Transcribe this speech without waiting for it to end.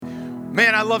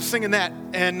Man, I love singing that,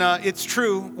 and it's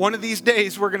true. One of these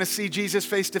days, we're going to see Jesus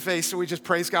face to face, so we just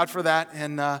praise God for that,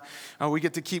 and we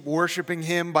get to keep worshiping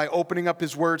Him by opening up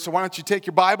His Word. So why don't you take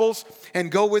your Bibles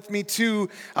and go with me to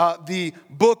the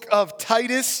book of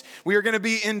Titus. We are going to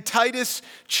be in Titus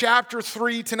chapter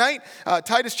 3 tonight,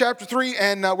 Titus chapter 3,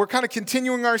 and we're kind of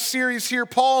continuing our series here.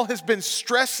 Paul has been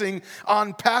stressing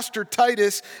on Pastor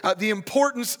Titus the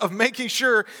importance of making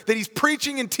sure that he's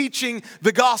preaching and teaching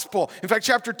the gospel. In fact,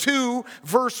 chapter 2,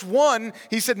 verse 1,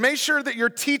 he said, make sure that you're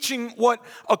teaching what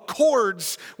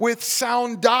accords with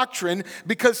sound doctrine,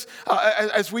 because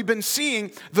as we've been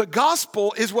seeing, the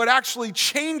gospel is what actually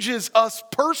changes us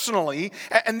personally.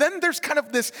 And then there's kind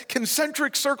of this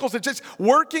concentric circles that's just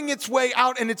working its way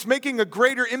out, and it's making a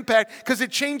greater impact because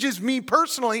it changes me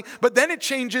personally, but then it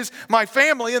changes my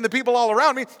family and the people all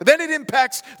around me. Then it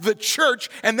impacts the church,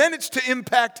 and then it's to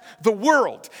impact the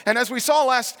world. And as we saw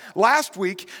last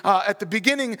week at the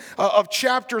beginning of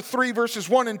chapter 3, verses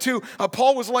 1 and 2,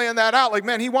 Paul was laying that out. Like,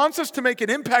 man, he wants us to make an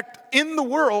impact in the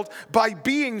world by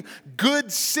being good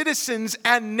citizens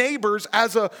and neighbors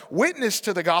as a witness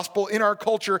to the gospel in our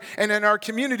culture and in our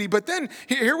community. But then,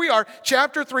 here we are,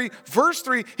 chapter 3, verse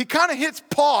 3, he kind of hits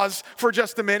pause for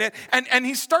just a minute, and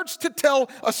he starts to tell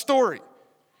a story.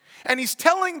 And he's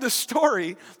telling the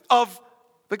story of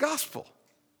the gospel.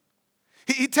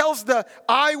 He tells the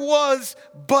I was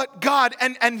but God,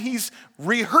 and he's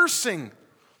rehearsing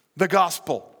the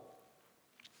gospel.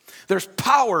 There's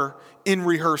power in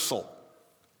rehearsal.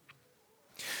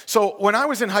 So when I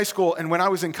was in high school and when I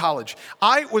was in college,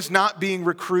 I was not being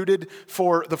recruited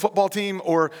for the football team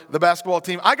or the basketball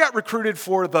team. I got recruited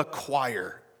for the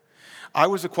choir. I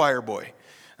was a choir boy.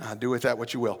 Do with that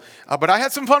what you will. But I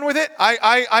had some fun with it.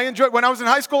 I enjoyed, when I was in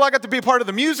high school, I got to be a part of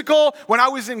the musical. When I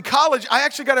was in college, I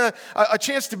actually got a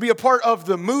chance to be a part of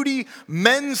the Moody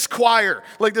men's choir.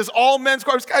 Like this all men's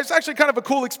choir. It's actually kind of a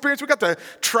cool experience. We got to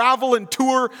travel and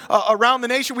tour around the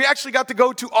nation. We actually got to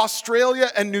go to Australia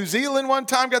and New Zealand one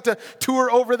time, got to tour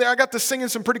over there. I got to sing in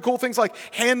some pretty cool things like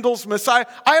Handel's Messiah.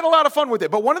 I had a lot of fun with it.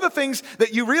 But one of the things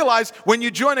that you realize when you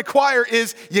join a choir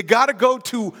is you got to go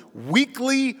to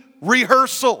weekly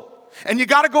rehearsal. And you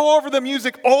got to go over the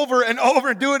music over and over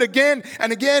and do it again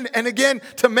and again and again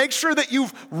to make sure that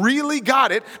you've really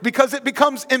got it, because it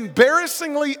becomes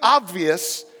embarrassingly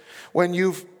obvious when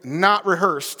you've not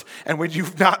rehearsed and when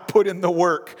you've not put in the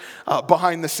work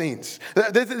behind the scenes.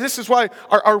 This is why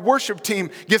our worship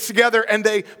team gets together and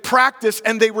they practice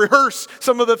and they rehearse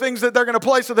some of the things that they're going to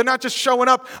play, so they're not just showing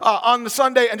up on the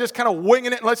Sunday and just kind of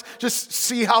winging it and let's just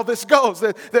see how this goes.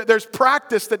 There's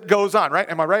practice that goes on, right?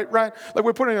 Am I right, Ryan? Like,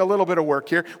 we're putting in a little bit of work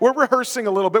here. We're rehearsing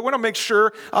a little bit. We want to make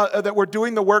sure that we're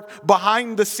doing the work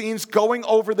behind the scenes, going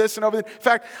over this and over that. In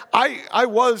fact, I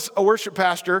was a worship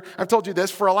pastor. I've told you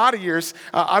this for a lot of years.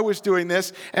 I was doing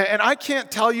this, and I can't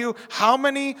tell you how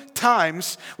many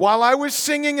times while I was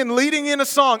singing and leading in a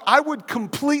song, I would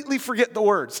completely forget the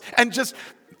words and just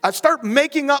I start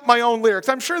making up my own lyrics.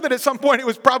 I'm sure that at some point it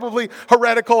was probably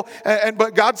heretical,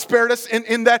 but God spared us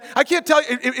in that. I can't tell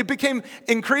you, it became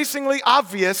increasingly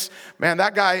obvious, man,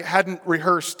 that guy hadn't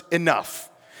rehearsed enough.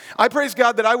 I praise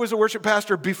God that I was a worship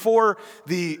pastor before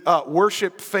the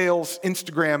Worship Fails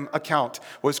Instagram account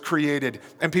was created.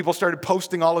 And people started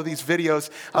posting all of these videos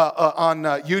on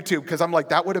YouTube, because I'm like,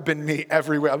 that would have been me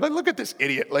everywhere. I'm like, look at this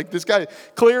idiot. Like, this guy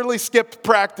clearly skipped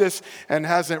practice and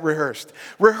hasn't rehearsed.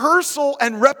 Rehearsal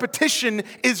and repetition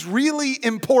is really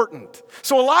important.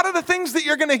 So a lot of the things that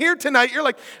you're going to hear tonight, you're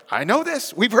like, I know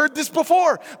this. We've heard this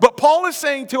before. But Paul is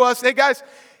saying to us, hey guys,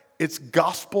 it's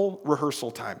gospel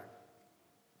rehearsal time.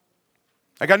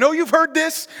 Like, I know you've heard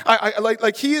this.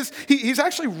 He's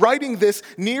actually writing this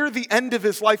near the end of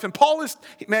his life. And Paul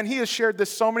he has shared this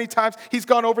so many times. He's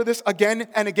gone over this again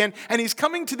and again. And he's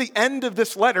coming to the end of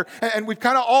this letter. And we've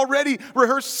kind of already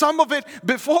rehearsed some of it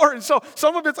before. And so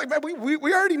some of it's like, man,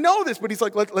 we already know this. But he's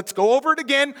like, let's go over it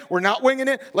again. We're not winging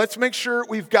it. Let's make sure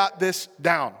we've got this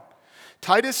down.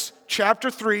 Titus chapter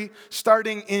 3,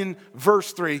 starting in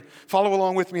verse 3. Follow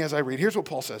along with me as I read. Here's what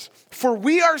Paul says. For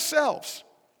we ourselves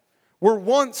were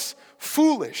once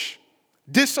foolish,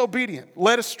 disobedient,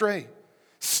 led astray,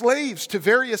 slaves to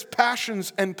various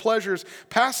passions and pleasures,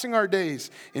 passing our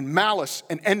days in malice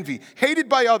and envy, hated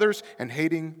by others and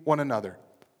hating one another.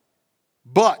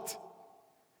 But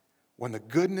when the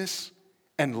goodness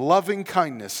and loving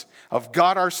kindness of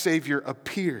God our Savior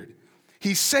appeared,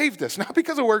 He saved us, not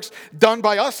because of works done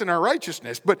by us in our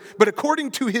righteousness, but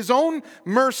according to His own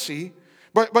mercy,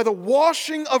 by the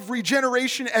washing of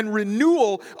regeneration and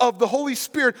renewal of the Holy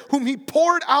Spirit, whom He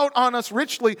poured out on us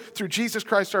richly through Jesus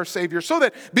Christ our Savior, so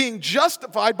that being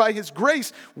justified by His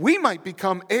grace, we might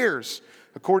become heirs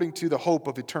according to the hope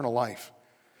of eternal life.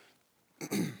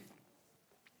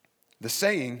 The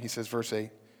saying, he says, verse 8,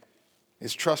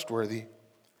 is trustworthy.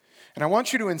 And I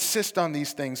want you to insist on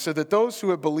these things so that those who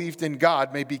have believed in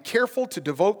God may be careful to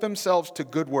devote themselves to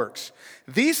good works.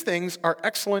 These things are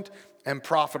excellent and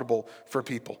profitable for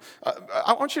people.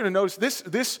 I want you to notice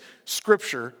this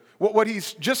scripture, what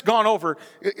he's just gone over,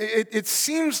 it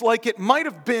seems like it might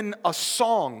have been a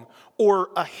song or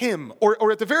a hymn,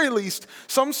 or at the very least,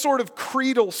 some sort of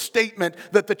creedal statement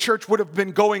that the church would have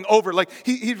been going over. Like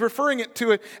he's referring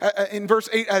to it in verse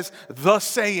 8 as the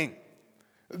saying.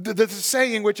 The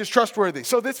saying which is trustworthy.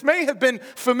 So this may have been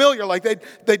familiar, like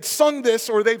they'd sung this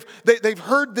or they've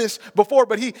heard this before,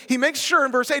 but he makes sure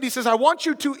in verse 8, he says, I want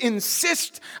you to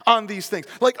insist on these things.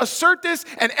 Like assert this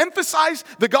and emphasize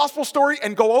the gospel story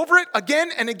and go over it again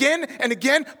and again and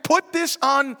again. Put this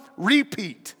on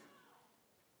repeat.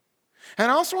 And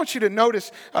I also want you to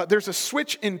notice there's a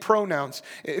switch in pronouns.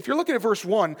 If you're looking at verse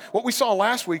 1, what we saw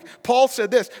last week, Paul said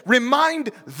this,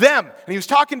 remind them. And he was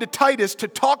talking to Titus to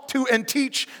talk to and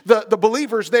teach the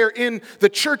believers there in the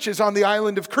churches on the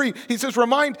island of Crete. He says,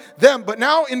 remind them. But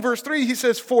now in verse 3, he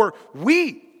says, for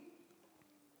we.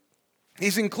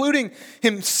 He's including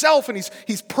himself and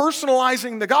he's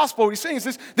personalizing the gospel. What he's saying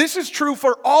is this is true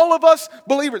for all of us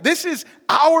believers. This is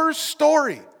our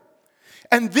story.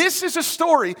 And this is a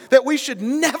story that we should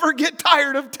never get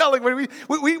tired of telling. We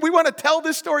want to tell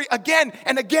this story again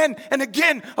and again and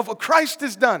again of what Christ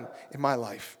has done in my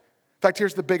life. In fact,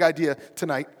 here's the big idea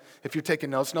tonight. If you're taking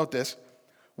notes, note this.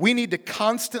 We need to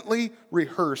constantly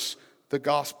rehearse the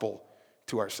gospel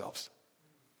to ourselves.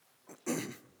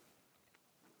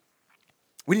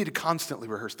 We need to constantly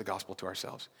rehearse the gospel to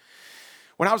ourselves.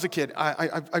 When I was a kid,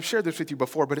 I've shared this with you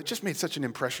before, but it just made such an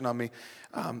impression on me.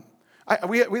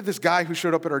 We had this guy who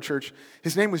showed up at our church.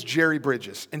 His name was Jerry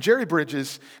Bridges. And Jerry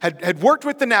Bridges had worked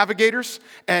with the Navigators,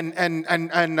 and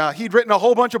he'd written a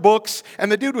whole bunch of books.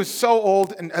 And the dude was so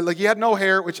old, and like he had no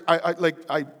hair, which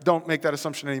I don't make that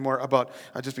assumption anymore about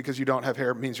just because you don't have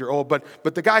hair means you're old.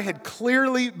 But the guy had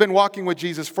clearly been walking with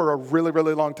Jesus for a really,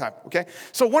 really long time, okay?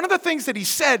 So one of the things that he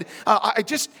said,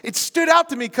 it stood out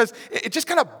to me because it just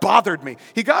kind of bothered me.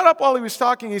 He got up while he was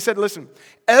talking. He said, listen,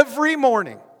 every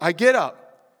morning I get up,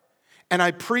 and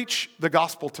I preach the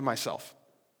gospel to myself.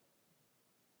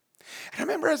 And I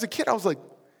remember as a kid, I was like,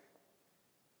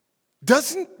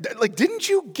 didn't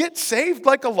you get saved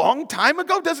like a long time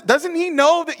ago? Doesn't he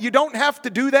know that you don't have to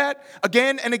do that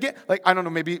again and again? Like, I don't know,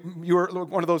 maybe you were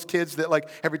one of those kids that like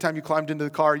every time you climbed into the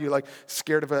car, you like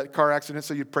scared of a car accident,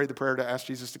 so you'd pray the prayer to ask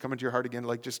Jesus to come into your heart again,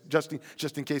 like just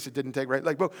in case it didn't take, right?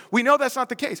 Like, but we know that's not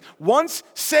the case. Once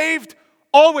saved,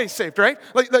 always saved, right?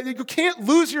 Like you can't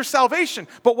lose your salvation.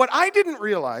 But what I didn't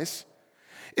realize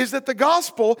is that the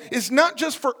gospel is not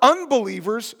just for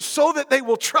unbelievers so that they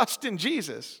will trust in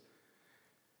Jesus.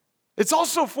 It's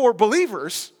also for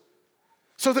believers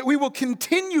so that we will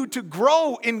continue to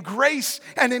grow in grace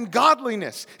and in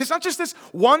godliness. It's not just this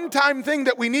one-time thing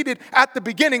that we needed at the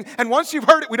beginning, and once you've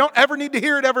heard it, we don't ever need to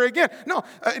hear it ever again. No,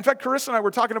 in fact, Carissa and I were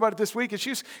talking about it this week, and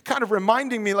she was kind of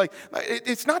reminding me, like,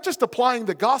 it's not just applying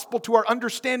the gospel to our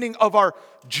understanding of our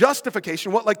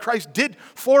justification, what like Christ did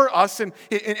for us and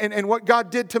what God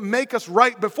did to make us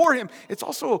right before Him. It's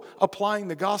also applying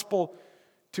the gospel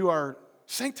to our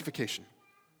sanctification.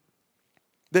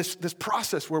 This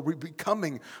process where we're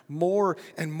becoming more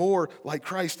and more like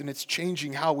Christ, and it's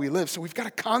changing how we live. So we've got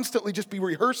to constantly just be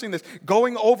rehearsing this,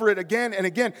 going over it again and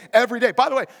again every day. By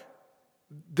the way,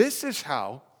 this is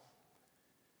how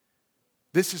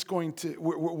this is going to,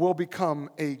 we'll become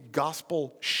a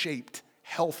gospel-shaped,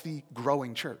 healthy,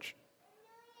 growing church.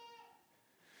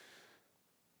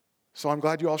 So I'm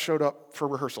glad you all showed up for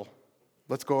rehearsal.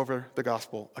 Let's go over the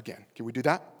gospel again. Can we do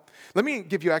that? Let me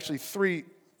give you actually 3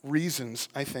 reasons,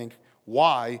 I think,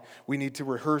 why we need to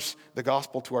rehearse the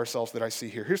gospel to ourselves that I see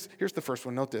here. Here's the first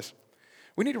one. Note this.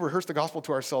 We need to rehearse the gospel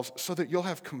to ourselves so that you'll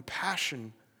have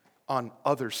compassion on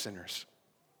other sinners.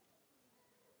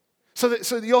 So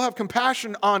that you'll have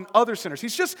compassion on other sinners.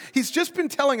 He's just been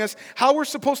telling us how we're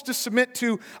supposed to submit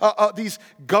to these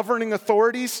governing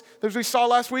authorities, as we saw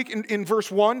last week in verse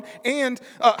 1, and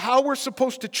how we're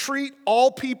supposed to treat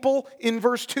all people in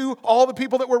verse 2, all the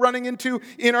people that we're running into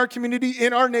in our community,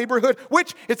 in our neighborhood,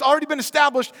 which it's already been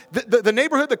established, the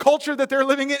neighborhood, the culture that they're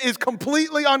living in is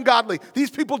completely ungodly.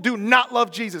 These people do not love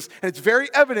Jesus, and it's very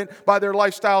evident by their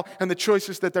lifestyle and the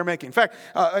choices that they're making. In fact,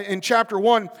 in chapter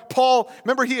 1, Paul,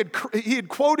 remember he had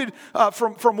quoted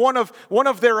from one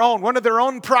of their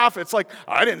own prophets. Like,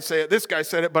 I didn't say it, this guy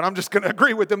said it, but I'm just going to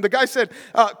agree with him. The guy said,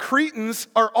 Cretans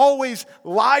are always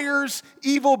liars,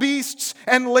 evil beasts,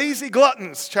 and lazy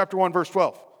gluttons. Chapter 1, verse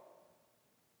 12.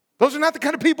 Those are not the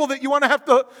kind of people that you want to have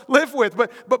to live with.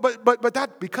 But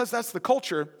that, because that's the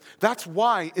culture, that's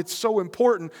why it's so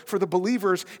important for the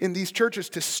believers in these churches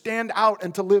to stand out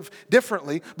and to live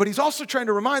differently. But he's also trying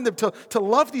to remind them to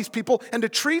love these people and to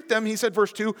treat them, he said,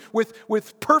 verse 2,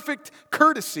 with perfect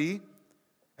courtesy.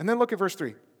 And then look at verse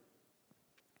 3.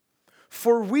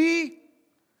 For we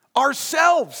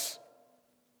ourselves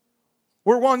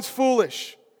were once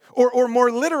foolish. Or more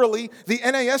literally, the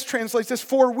NAS translates this,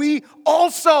 for we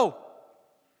also.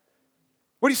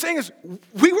 What he's saying is,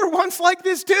 we were once like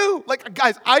this too. Like,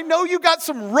 guys, I know you got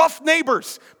some rough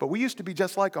neighbors, but we used to be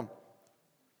just like them.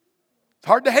 It's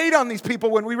hard to hate on these people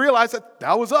when we realize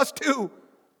that was us too.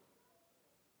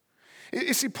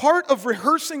 You see, part of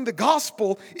rehearsing the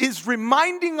gospel is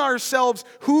reminding ourselves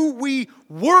who we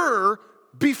were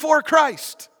before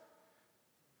Christ.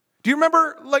 Do you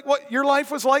remember like what your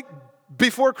life was like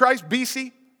before Christ, BC?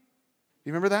 You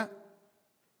remember that?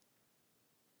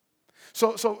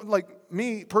 So like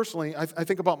me personally, I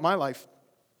think about my life.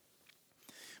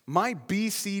 My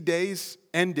BC days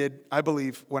ended, I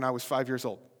believe, when I was 5 years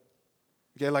old.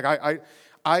 Okay, like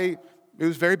it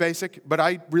was very basic, but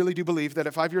I really do believe that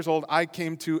at 5 years old, I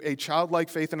came to a childlike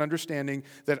faith and understanding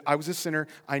that I was a sinner,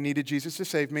 I needed Jesus to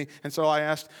save me, and so I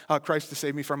asked Christ to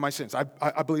save me from my sins.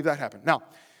 I believe that happened. Now,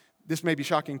 this may be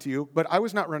shocking to you, but I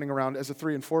was not running around as a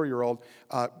 3 and 4 year old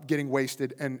getting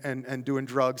wasted and doing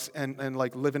drugs and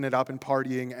like living it up and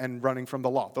partying and running from the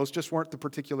law. Those just weren't the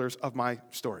particulars of my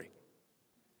story.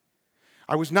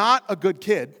 I was not a good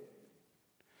kid.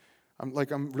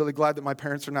 I'm really glad that my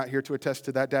parents are not here to attest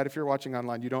to that. Dad, if you're watching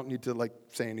online, you don't need to like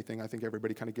say anything. I think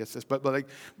everybody kind of gets this. But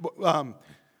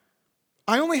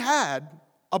I only had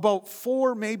about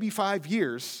 4, maybe 5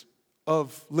 years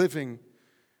of living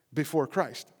before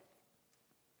Christ.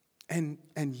 And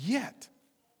yet,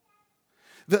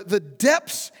 the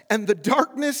depths and the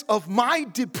darkness of my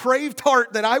depraved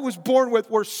heart that I was born with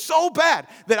were so bad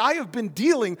that I have been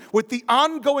dealing with the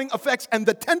ongoing effects and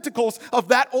the tentacles of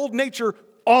that old nature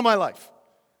all my life.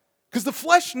 Because the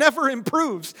flesh never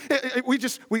improves. We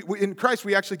in Christ,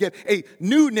 we actually get a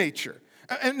new nature.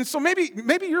 And so maybe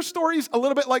your story's a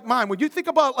little bit like mine. When you think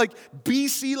about like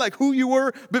BC, like who you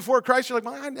were before Christ, you're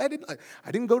like, I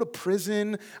didn't go to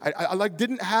prison. I like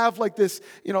didn't have like this,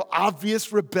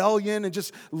 obvious rebellion and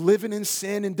just living in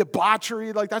sin and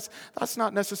debauchery. Like that's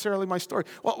not necessarily my story.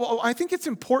 Well, I think it's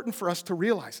important for us to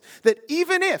realize that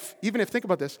even if, think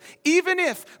about this, even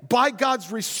if by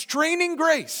God's restraining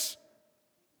grace,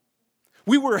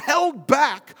 we were held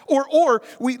back or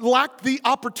we lacked the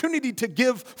opportunity to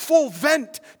give full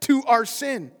vent to our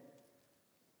sin.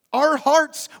 Our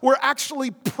hearts were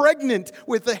actually pregnant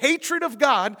with the hatred of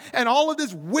God and all of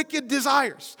his wicked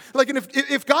desires. Like, and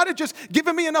if God had just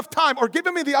given me enough time or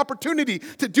given me the opportunity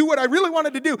to do what I really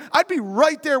wanted to do, I'd be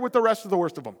right there with the rest of the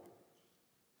worst of them.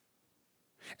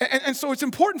 And so it's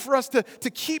important for us to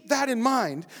keep that in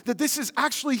mind, that this is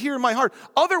actually here in my heart.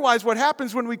 Otherwise, what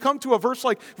happens when we come to a verse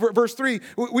like verse 3,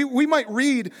 we might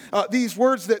read these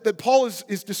words that Paul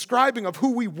is describing of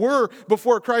who we were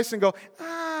before Christ and go,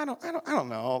 I don't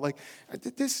know. Like,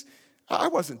 this, I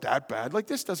wasn't that bad. Like,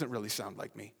 this doesn't really sound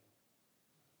like me.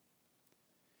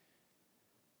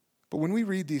 But when we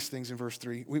read these things in verse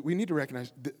 3, we need to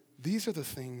recognize that these are the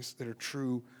things that are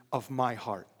true of my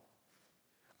heart.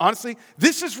 Honestly,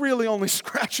 this is really only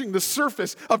scratching the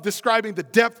surface of describing the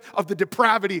depth of the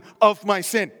depravity of my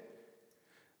sin.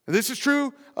 This is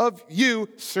true of you,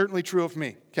 certainly true of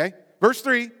me, okay? Verse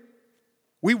 3,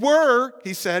 we were,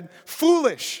 he said,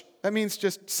 foolish. That means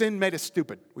just sin made us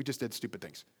stupid. We just did stupid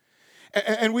things.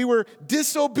 And we were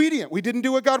disobedient. We didn't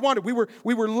do what God wanted. We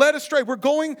were led astray. We're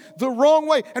going the wrong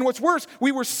way. And what's worse,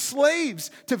 we were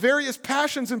slaves to various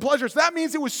passions and pleasures. That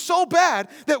means it was so bad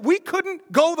that we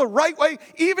couldn't go the right way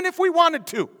even if we wanted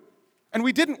to. And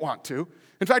we didn't want to.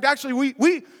 In fact, actually,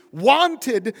 we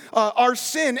wanted our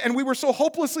sin, and we were so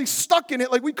hopelessly stuck in it,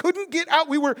 like we couldn't get out.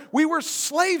 We were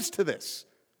slaves to this.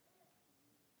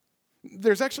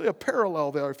 There's actually a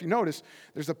parallel there. If you notice,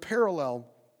 there's a parallel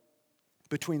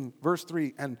between verse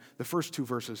 3 and the first 2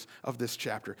 verses of this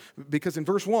chapter. Because in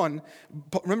verse 1,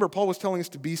 remember Paul was telling us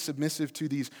to be submissive to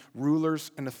these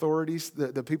rulers and authorities,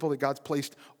 the people that God's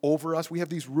placed over us. We have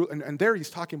these, and there he's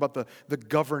talking about the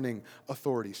governing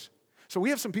authorities. So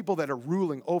we have some people that are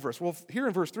ruling over us. Well, here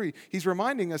in verse 3, he's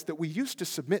reminding us that we used to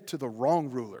submit to the wrong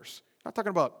rulers. I'm not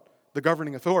talking about the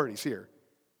governing authorities here.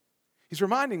 He's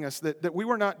reminding us that we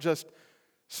were not just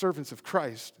servants of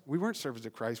Christ. We weren't servants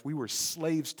of Christ. We were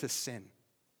slaves to sin.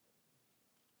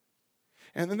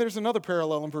 And then there's another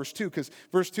parallel in verse 2, because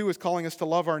verse 2 is calling us to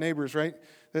love our neighbors, right?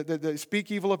 Speak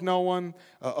evil of no one,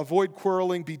 avoid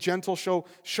quarreling, be gentle,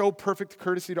 show perfect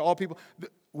courtesy to all people.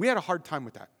 we had a hard time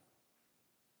with that.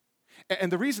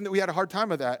 And the reason that we had a hard time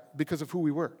with that, because of who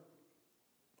we were.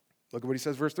 Look at what he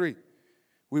says, verse 3.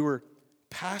 We were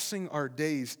passing our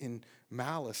days in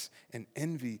malice and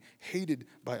envy, hated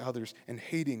by others and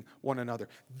hating one another.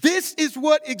 This is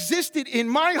what existed in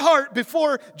my heart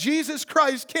before Jesus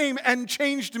Christ came and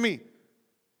changed me.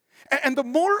 And the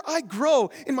more I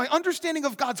grow in my understanding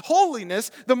of God's holiness,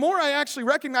 the more I actually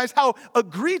recognize how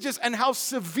egregious and how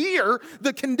severe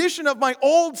the condition of my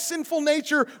old sinful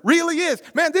nature really is.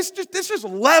 Man, this just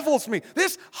levels me.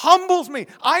 This humbles me.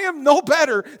 I am no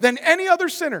better than any other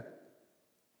sinner.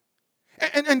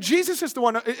 And Jesus is the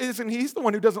one, isn't he? He's the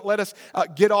one who doesn't let us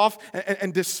get off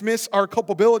and dismiss our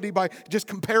culpability by just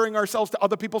comparing ourselves to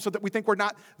other people so that we think we're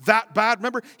not that bad.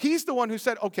 Remember, he's the one who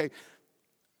said, okay,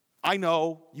 I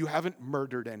know you haven't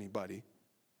murdered anybody,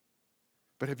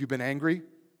 but have you been angry?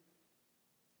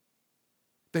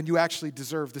 Then you actually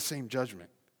deserve the same judgment.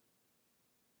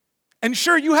 And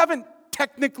sure, you haven't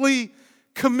technically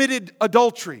committed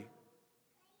adultery,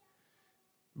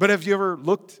 but have you ever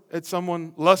looked at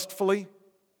someone lustfully?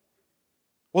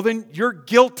 Well, then you're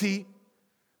guilty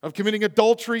of committing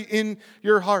adultery in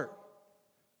your heart.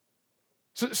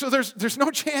 So there's no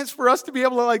chance for us to be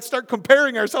able to start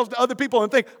comparing ourselves to other people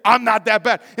and think, I'm not that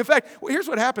bad. In fact, here's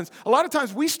what happens. A lot of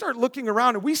times we start looking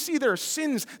around and we see there are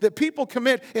sins that people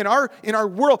commit in our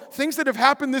world, things that have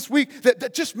happened this week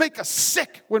that just make us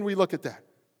sick when we look at that.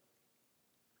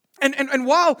 And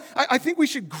while I think we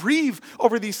should grieve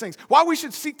over these things, while we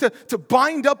should seek to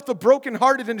bind up the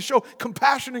brokenhearted and to show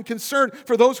compassion and concern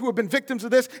for those who have been victims of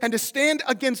this and to stand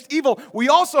against evil, we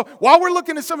also, while we're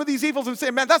looking at some of these evils and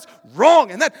saying, man, that's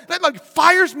wrong, and that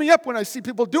fires me up when I see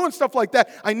people doing stuff like that,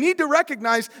 I need to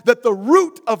recognize that the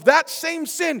root of that same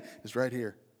sin is right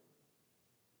here.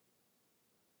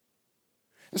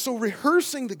 And so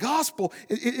rehearsing the gospel,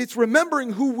 it's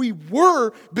remembering who we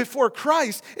were before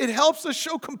Christ. It helps us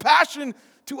show compassion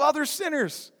to other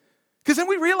sinners. Because then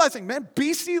we're realizing, man,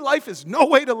 BC life is no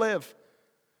way to live.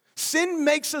 Sin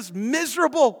makes us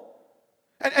miserable.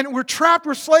 And we're trapped,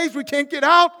 we're slaves, we can't get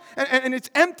out. And it's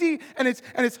empty and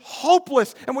it's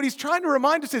hopeless. And what he's trying to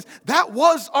remind us is that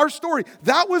was our story.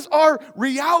 That was our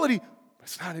reality. But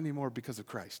it's not anymore because of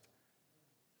Christ.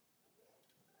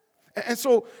 And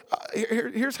so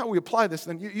here's how we apply this.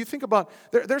 Then you think about,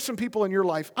 there's some people in your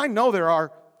life, I know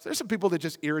there's some people that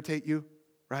just irritate you,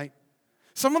 right?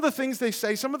 Some of the things they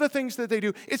say, some of the things that they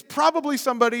do, it's probably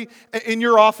somebody in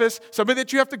your office, somebody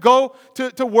that you have to go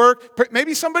to work,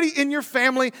 maybe somebody in your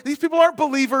family. These people aren't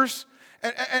believers.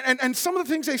 And some of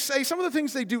the things they say, some of the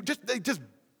things they do, they just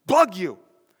bug you.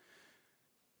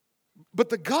 But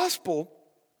the gospel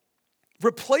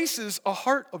replaces a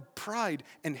heart of pride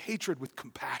and hatred with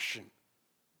compassion.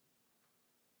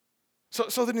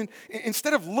 So that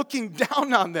instead of looking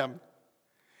down on them,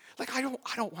 I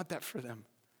don't want that for them.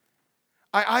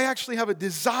 I actually have a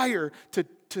desire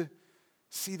to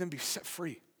see them be set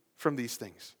free from these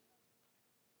things.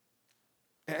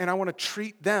 And I want to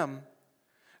treat them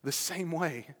the same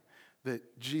way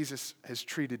that Jesus has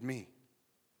treated me,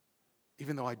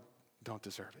 even though I don't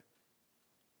deserve it.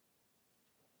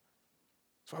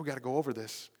 So I've got to go over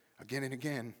this again and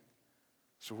again.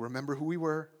 So remember who we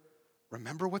were.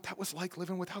 Remember what that was like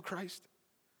living without Christ.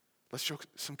 Let's show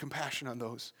some compassion on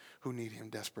those who need him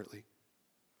desperately.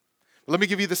 Let me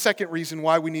give you the second reason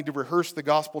why we need to rehearse the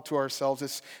gospel to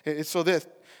ourselves. It's so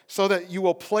that you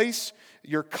will place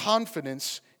your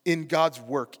confidence in God's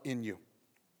work in you.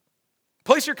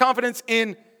 Place your confidence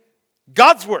in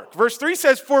God's work. Verse 3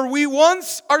 says, for we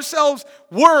once ourselves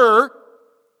were,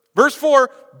 verse 4,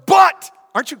 but.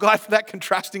 Aren't you glad for that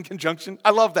contrasting conjunction? I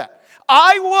love that.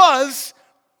 I was,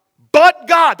 but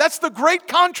God. That's the great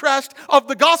contrast of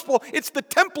the gospel. It's the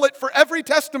template for every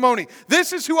testimony.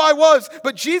 This is who I was,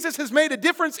 but Jesus has made a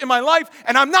difference in my life,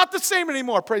 and I'm not the same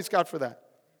anymore. Praise God for that.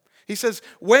 He says,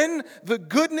 when the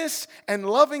goodness and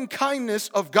loving kindness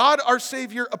of God our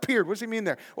Savior appeared. What does he mean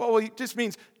there? Well, it just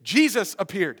means Jesus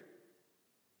appeared.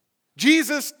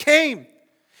 Jesus came.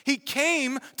 He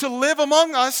came to live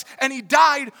among us, and he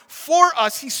died for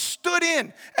us. He stood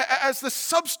in as the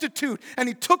substitute, and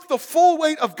he took the full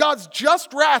weight of God's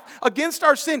just wrath against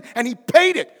our sin, and he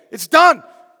paid it. It's done.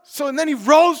 So, and then he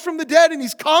rose from the dead, and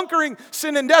he's conquering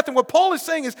sin and death. And what Paul is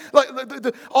saying is,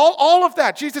 all of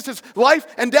that, Jesus' life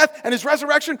and death and his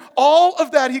resurrection, all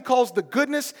of that he calls the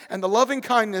goodness and the loving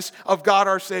kindness of God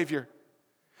our Savior.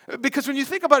 Because when you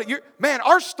think about it,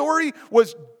 our story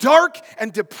was dark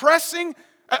and depressing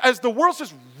as the world's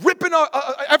just ripping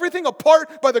everything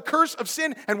apart by the curse of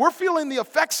sin, and we're feeling the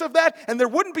effects of that, and there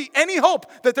wouldn't be any hope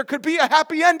that there could be a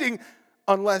happy ending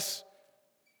unless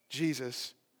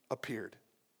Jesus appeared.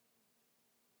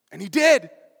 And he did.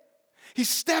 He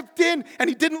stepped in and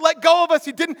he didn't let go of us.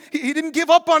 He didn't give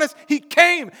up on us. He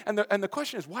came. And the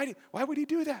question is, why would he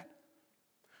do that?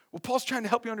 Well, Paul's trying to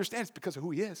help you understand it's because of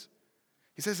who he is.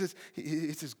 He says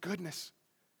it's his goodness.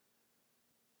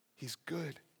 He's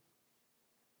good.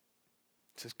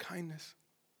 It's his kindness.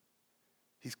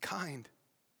 He's kind.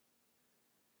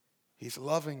 He's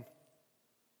loving.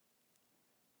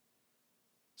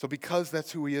 So because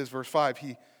that's who he is, verse 5,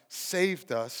 he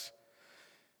saved us,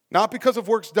 not because of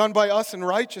works done by us in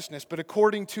righteousness, but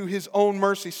according to his own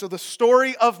mercy. So the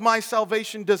story of my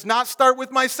salvation does not start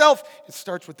with myself. It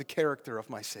starts with the character of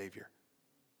my Savior.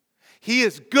 He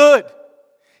is good.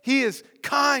 He is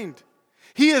kind.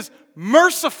 He is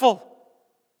merciful.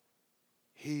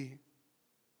 He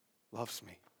loves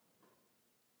me.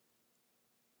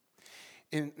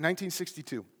 In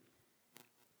 1962,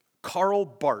 Karl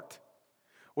Barth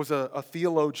was a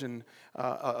theologian,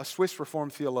 a Swiss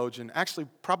Reformed theologian, actually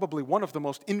probably one of the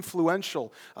most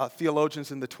influential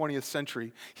theologians in the 20th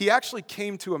century. He actually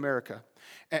came to America,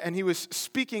 and he was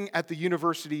speaking at the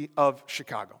University of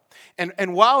Chicago.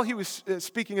 And while he was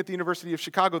speaking at the University of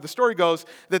Chicago, the story goes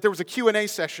that there was a Q&A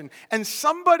session, and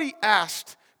somebody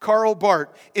asked Karl Barth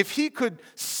if he could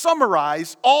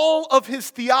summarize all of his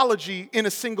theology in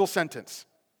a single sentence.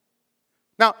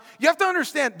 Now, you have to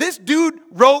understand, this dude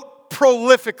wrote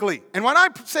prolifically. And when I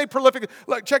say prolific,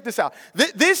 look, check this out.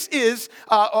 This is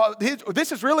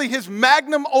really his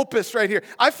magnum opus right here.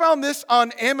 I found this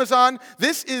on Amazon.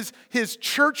 This is his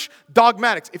Church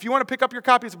Dogmatics. If you want to pick up your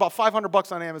copy, it's about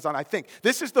 $500 on Amazon, I think.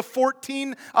 This is the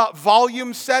 14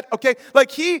 volume set, okay? Like,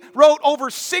 he wrote over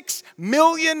 6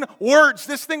 million words.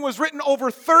 This thing was written over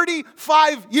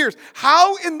 35 years.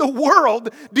 How in the world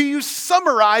do you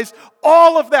summarize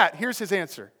all of that? Here's his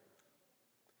answer.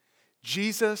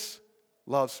 Jesus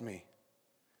loves me.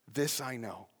 This I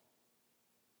know,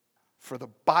 for the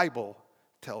Bible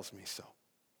tells me so.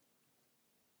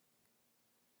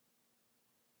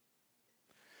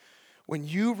 When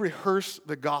you rehearse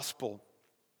the gospel,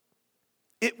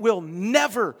 it will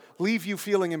never leave you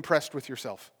feeling impressed with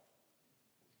yourself.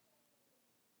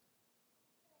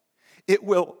 It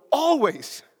will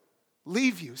always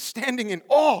leave you standing in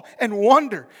awe and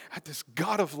wonder at this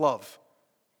God of love.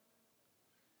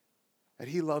 That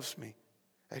he loves me,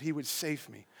 that he would save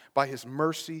me by his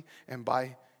mercy and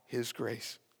by his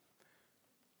grace.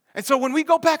 And so when we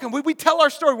go back and we tell our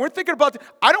story, we're thinking about,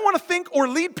 I don't want to think or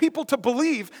lead people to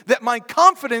believe that my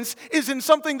confidence is in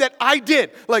something that I did.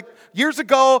 Like years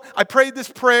ago, I prayed this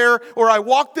prayer, or I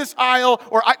walked this aisle,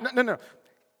 or no.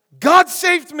 God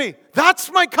saved me.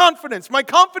 That's my confidence. My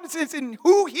confidence is in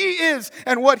who he is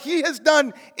and what he has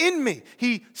done in me.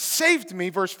 He saved me,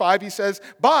 verse 5, he says,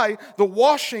 by the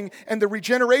washing and the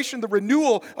regeneration, the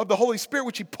renewal of the Holy Spirit,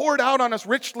 which he poured out on us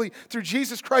richly through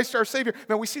Jesus Christ our Savior.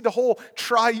 Man, we see the whole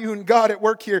triune God at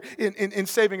work here in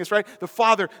saving us, right? The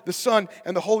Father, the Son,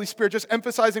 and the Holy Spirit, just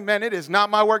emphasizing, man, it is not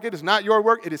my work, it is not your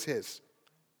work, it is his.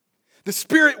 The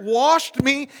Spirit washed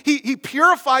me. He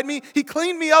purified me. He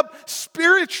cleaned me up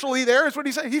spiritually. There is what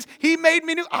he said. He made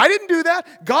me new. I didn't do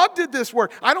that. God did this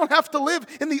work. I don't have to live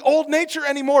in the old nature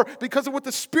anymore because of what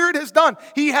the Spirit has done.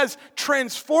 He has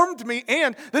transformed me,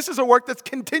 and this is a work that's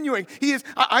continuing.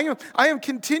 I am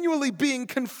continually being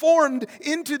conformed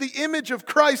into the image of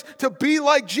Christ to be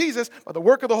like Jesus by the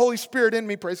work of the Holy Spirit in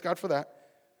me. Praise God for that.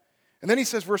 And then he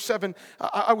says, verse 7,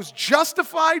 I was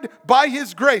justified by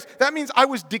his grace. That means I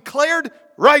was declared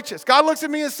righteous. God looks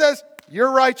at me and says,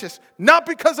 you're righteous. Not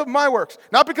because of my works,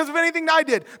 not because of anything I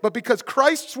did, but because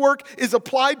Christ's work is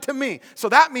applied to me. So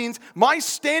that means my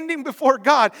standing before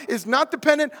God is not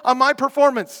dependent on my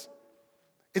performance.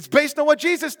 It's based on what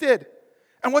Jesus did.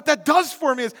 And what that does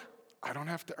for me is I don't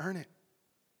have to earn it.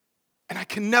 And I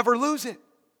can never lose it.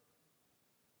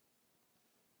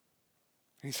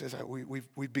 He says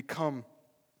we've become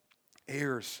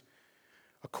heirs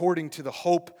according to the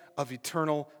hope of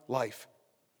eternal life.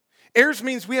 Heirs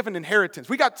means we have an inheritance.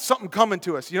 We got something coming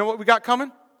to us. You know what we got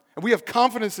coming? And we have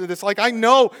confidence in this. Like, I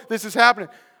know this is happening.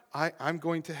 I'm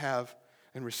going to have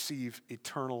and receive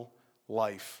eternal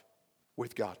life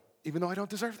with God, even though I don't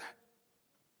deserve that.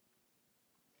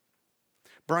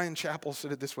 Bryan Chapell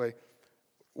said it this way: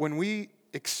 when we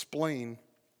explain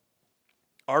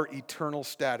our eternal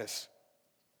status,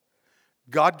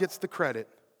 God gets the credit,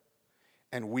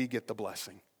 and we get the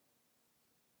blessing.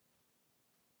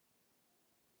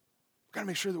 We've got to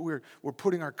make sure that we're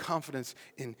putting our confidence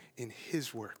in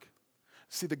his work.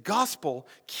 See, the gospel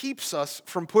keeps us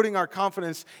from putting our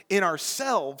confidence in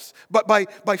ourselves, but by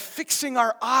fixing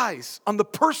our eyes on the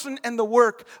person and the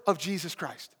work of Jesus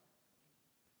Christ.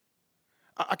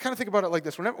 I kind of think about it like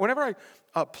this. Whenever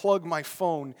I plug my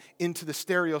phone into the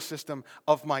stereo system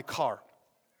of my car,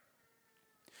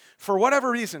 for whatever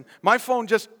reason, my phone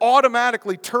just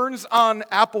automatically turns on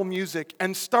Apple Music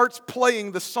and starts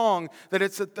playing the song that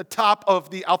it's at the top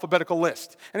of the alphabetical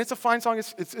list. And it's a fine song.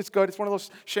 It's good. It's one of those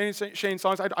Shane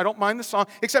songs. I don't mind the song,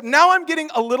 except now I'm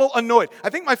getting a little annoyed. I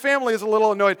think my family is a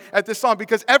little annoyed at this song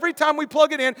because every time we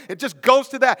plug it in, it just goes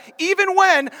to that. Even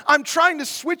when I'm trying to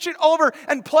switch it over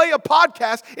and play a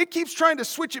podcast, it keeps trying to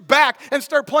switch it back and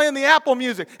start playing the Apple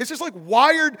Music. It's just like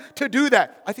wired to do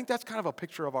that. I think that's kind of a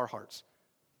picture of our hearts.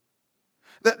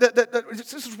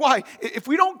 This is why, if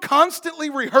we don't constantly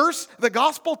rehearse the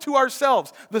gospel to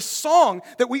ourselves, the song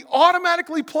that we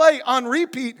automatically play on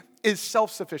repeat is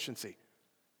self-sufficiency.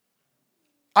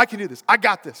 I can do this. I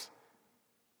got this.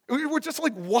 We're just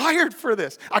like wired for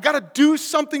this. I got to do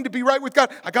something to be right with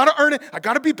God. I got to earn it. I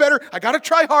got to be better. I got to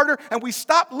try harder. And we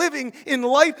stop living in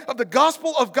light of the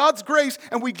gospel of God's grace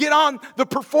and we get on the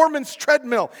performance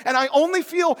treadmill. And I only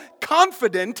feel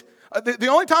confident. The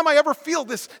only time I ever feel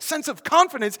this sense of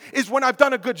confidence is when I've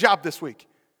done a good job this week.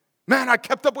 Man, I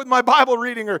kept up with my Bible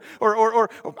reading, or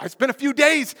it's been a few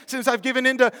days since I've given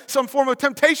into some form of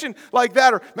temptation like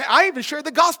that. Or man, I even shared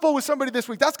the gospel with somebody this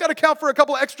week. That's got to count for a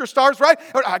couple of extra stars, right?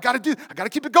 Or I got to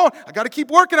keep it going. I got to keep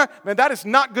working on it. Man, that is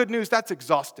not good news. That's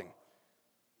exhausting.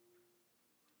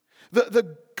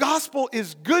 The gospel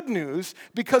is good news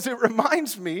because it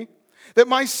reminds me that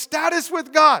my status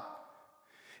with God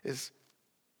is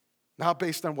not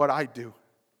based on what I do,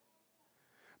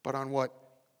 but on what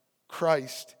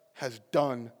Christ has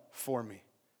done for me.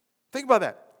 Think about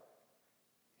that.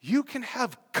 You can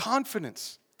have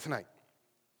confidence tonight.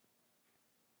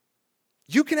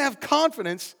 You can have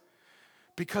confidence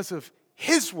because of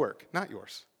His work, not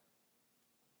yours.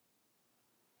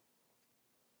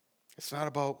 It's not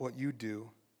about what you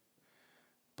do,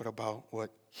 but about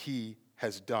what He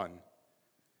has done.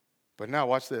 But now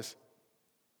watch this.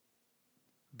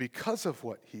 Because of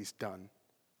what He's done,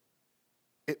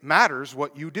 it matters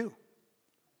what you do.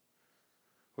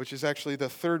 Which is actually the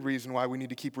third reason why we need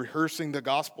to keep rehearsing the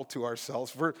gospel to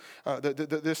ourselves.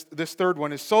 This third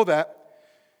one is so that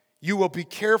you will be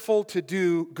careful to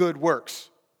do good works.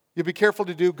 You'll be careful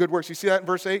to do good works. You see that in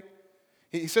verse 8?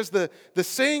 He says the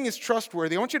saying is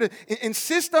trustworthy. I want you to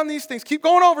insist on these things. Keep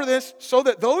going over this so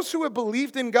that those who have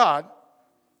believed in God,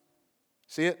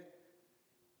 see it?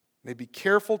 May be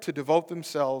careful to devote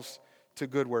themselves to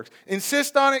good works.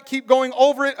 Insist on it. Keep going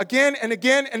over it again and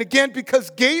again and again because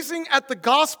gazing at the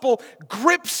gospel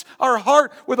grips our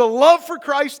heart with a love for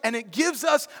Christ and it gives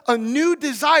us a new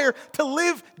desire to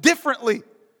live differently.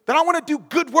 That I want to do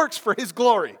good works for His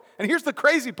glory. And here's the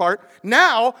crazy part.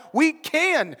 Now we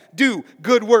can do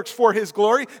good works for His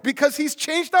glory because He's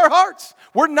changed our hearts.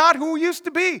 We're not who we used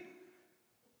to be.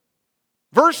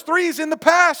 Verse 3 is in the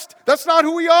past. That's not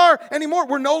who we are anymore.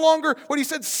 We're no longer, what he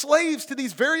said, slaves to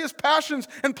these various passions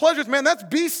and pleasures. Man, that's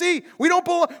BC. We don't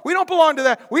belong to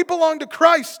that. We belong to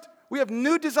Christ. We have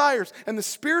new desires, and the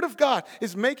Spirit of God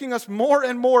is making us more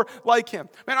and more like Him.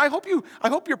 Man, I hope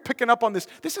you're picking up on this.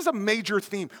 This is a major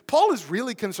theme. Paul is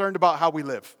really concerned about how we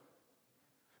live.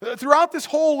 Throughout this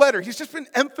whole letter, he's just been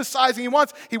emphasizing he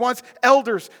wants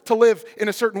elders to live in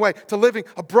a certain way, to living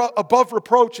above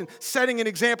reproach and setting an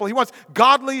example. He wants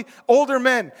godly older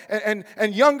men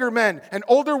and younger men and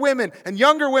older women and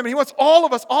younger women. He wants all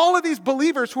of us, all of these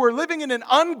believers who are living in an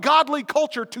ungodly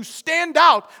culture to stand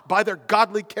out by their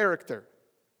godly character.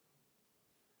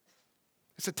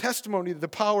 It's a testimony to the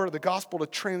power of the gospel to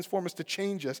transform us, to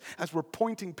change us as we're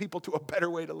pointing people to a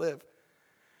better way to live.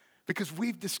 Because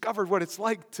we've discovered what it's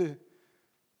like to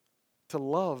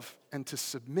love and to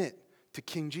submit to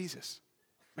King Jesus.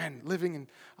 Man, living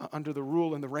under the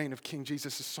rule and the reign of King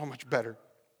Jesus is so much better.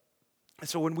 And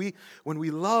so when we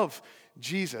love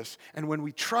Jesus and when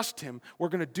we trust Him, we're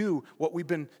going to do what we've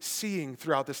been seeing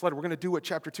throughout this letter. We're going to do what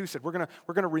chapter 2 said. We're going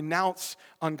to renounce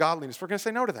ungodliness. We're going to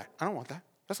say no to that. I don't want that.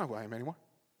 That's not who I am anymore.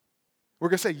 We're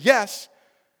going to say yes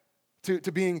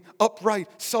to being upright,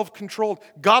 self-controlled,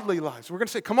 godly lives. We're going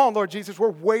to say, come on, Lord Jesus,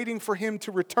 we're waiting for Him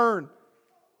to return.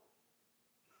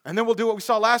 And then we'll do what we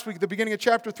saw last week at the beginning of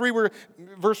chapter 3, where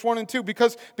verse 1 and 2,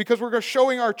 because we're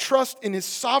showing our trust in His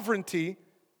sovereignty,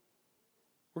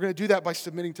 we're going to do that by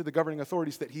submitting to the governing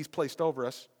authorities that He's placed over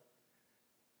us,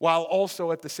 while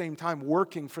also at the same time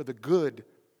working for the good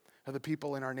of the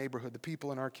people in our neighborhood, the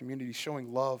people in our community,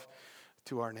 showing love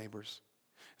to our neighbors.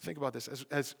 Think about this.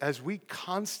 As we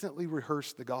constantly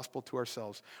rehearse the gospel to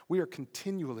ourselves, we are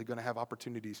continually going to have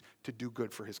opportunities to do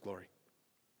good for His glory.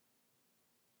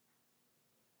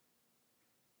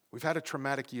 We've had a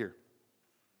traumatic year.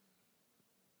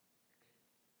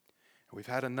 We've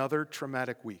had another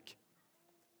traumatic week.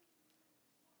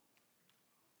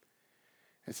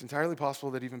 It's entirely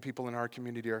possible that even people in our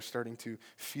community are starting to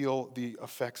feel the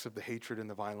effects of the hatred and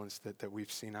the violence that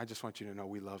we've seen. I just want you to know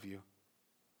we love you.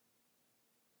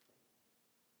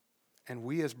 And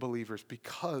we as believers,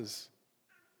 because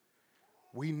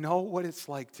we know what it's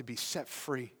like to be set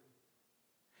free,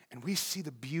 and we see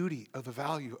the beauty of the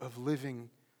value of living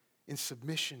in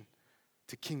submission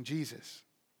to King Jesus,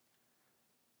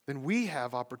 then we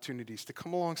have opportunities to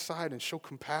come alongside and show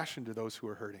compassion to those who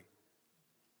are hurting.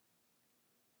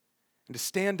 And to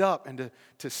stand up and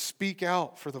to speak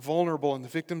out for the vulnerable and the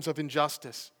victims of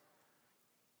injustice.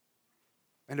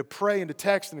 And to pray and to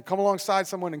text and to come alongside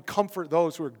someone and comfort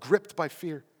those who are gripped by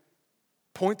fear.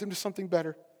 Point them to something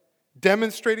better.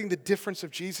 Demonstrating the difference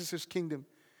of Jesus' kingdom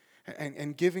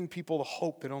and giving people the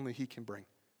hope that only He can bring.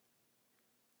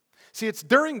 See, it's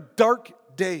during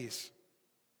dark days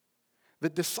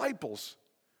that disciples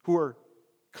who are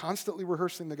constantly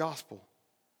rehearsing the gospel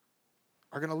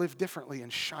are going to live differently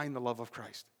and shine the love of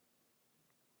Christ.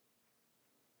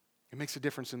 It makes a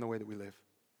difference in the way that we live.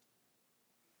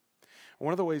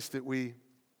 One of the ways that we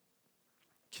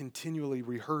continually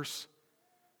rehearse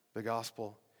the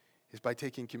gospel is by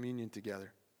taking communion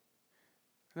together.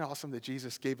 Isn't it awesome that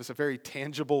Jesus gave us a very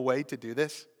tangible way to do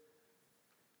this?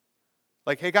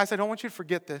 Like, hey guys, I don't want you to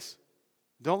forget this.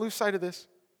 Don't lose sight of this.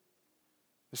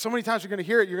 There's so many times you're going to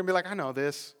hear it, you're going to be like, I know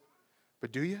this.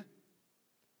 But do you?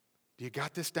 Do you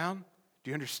got this down? Do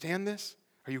you understand this?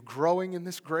 Are you growing in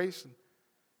this grace?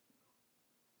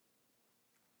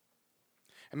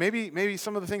 And maybe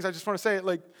some of the things I just want to say,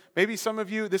 like maybe some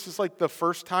of you, this is like the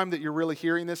first time that you're really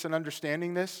hearing this and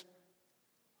understanding this.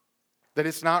 That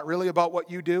it's not really about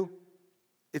what you do.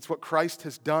 It's what Christ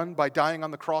has done by dying on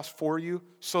the cross for you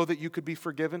so that you could be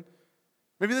forgiven.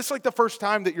 Maybe this is like the first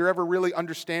time that you're ever really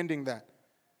understanding that.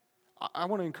 I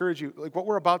want to encourage you, like what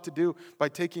we're about to do by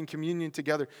taking communion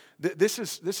together, this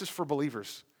is for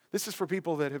believers. This is for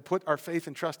people that have put our faith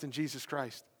and trust in Jesus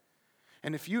Christ.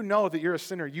 And if you know that you're a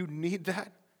sinner, you need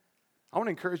that, I want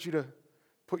to encourage you to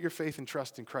put your faith and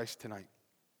trust in Christ tonight.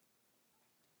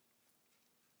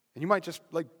 And you might just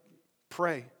like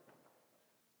pray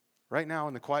right now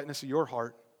in the quietness of your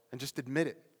heart and just admit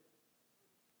it.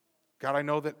 God, I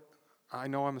know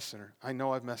I'm a sinner. I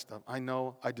know I've messed up. I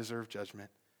know I deserve judgment.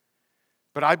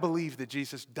 But I believe that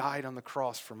Jesus died on the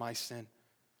cross for my sin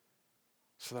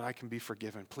so that I can be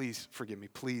forgiven. Please forgive me.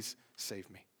 Please save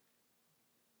me.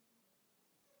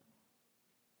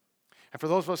 And for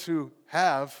those of us who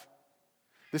have,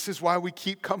 this is why we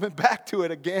keep coming back to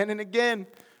it again and again.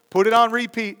 Put it on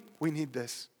repeat. We need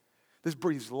this. This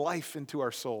breathes life into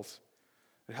our souls.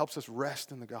 It helps us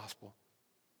rest in the gospel.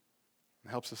 It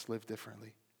helps us live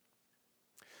differently.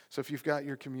 So if you've got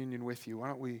your communion with you, why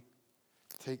don't we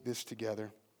take this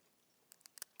together?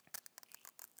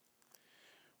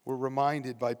 We're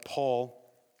reminded by Paul.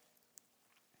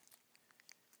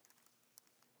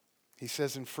 He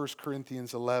says in 1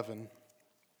 Corinthians 11,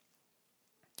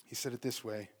 he said it this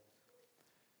way,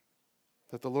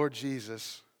 that the Lord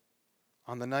Jesus,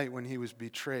 on the night when he was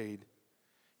betrayed,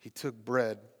 he took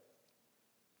bread,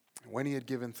 and when he had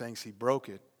given thanks, he broke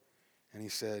it, and he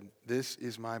said, "This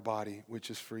is my body, which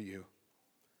is for you.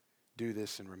 Do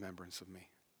this in remembrance of me."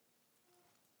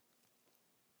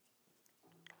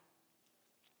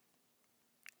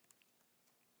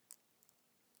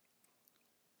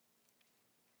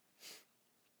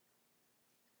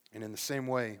 And in the same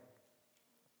way,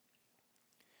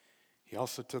 he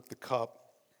also took the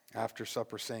cup after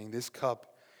supper, saying, "This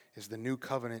cup is the new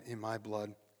covenant in my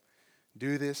blood.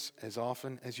 Do this as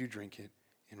often as you drink it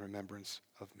in remembrance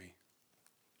of me."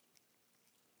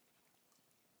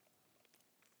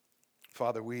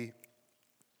 Father, we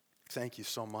thank you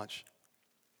so much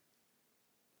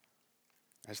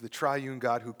as the triune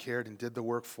God who cared and did the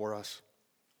work for us,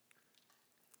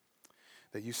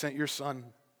 that you sent your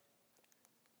Son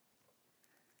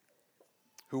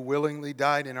who willingly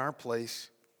died in our place,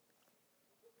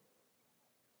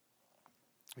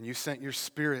 and you sent your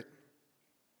Spirit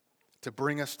to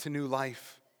bring us to new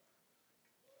life,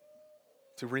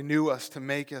 to renew us, to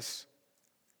make us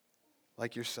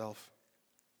like yourself.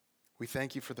 We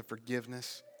thank you for the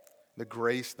forgiveness, the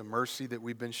grace, the mercy that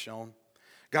we've been shown.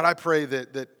 God, I pray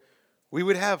that we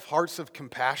would have hearts of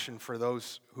compassion for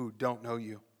those who don't know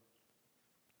you,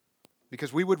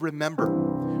 because we would remember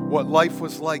what life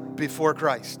was like before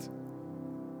Christ.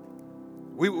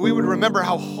 We would remember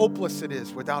how hopeless it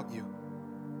is without you.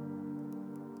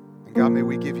 And God, may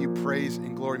we give you praise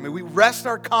and glory. May we rest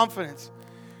our confidence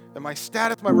that my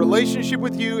status, my relationship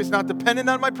with you is not dependent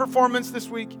on my performance this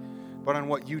week, but on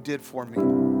what you did for me.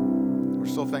 We're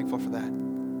so thankful for that.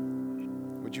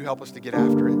 Would you help us to get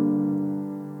after it?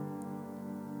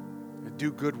 And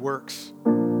do good works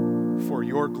for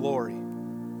your glory.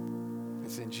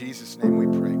 It's in Jesus' name we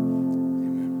pray.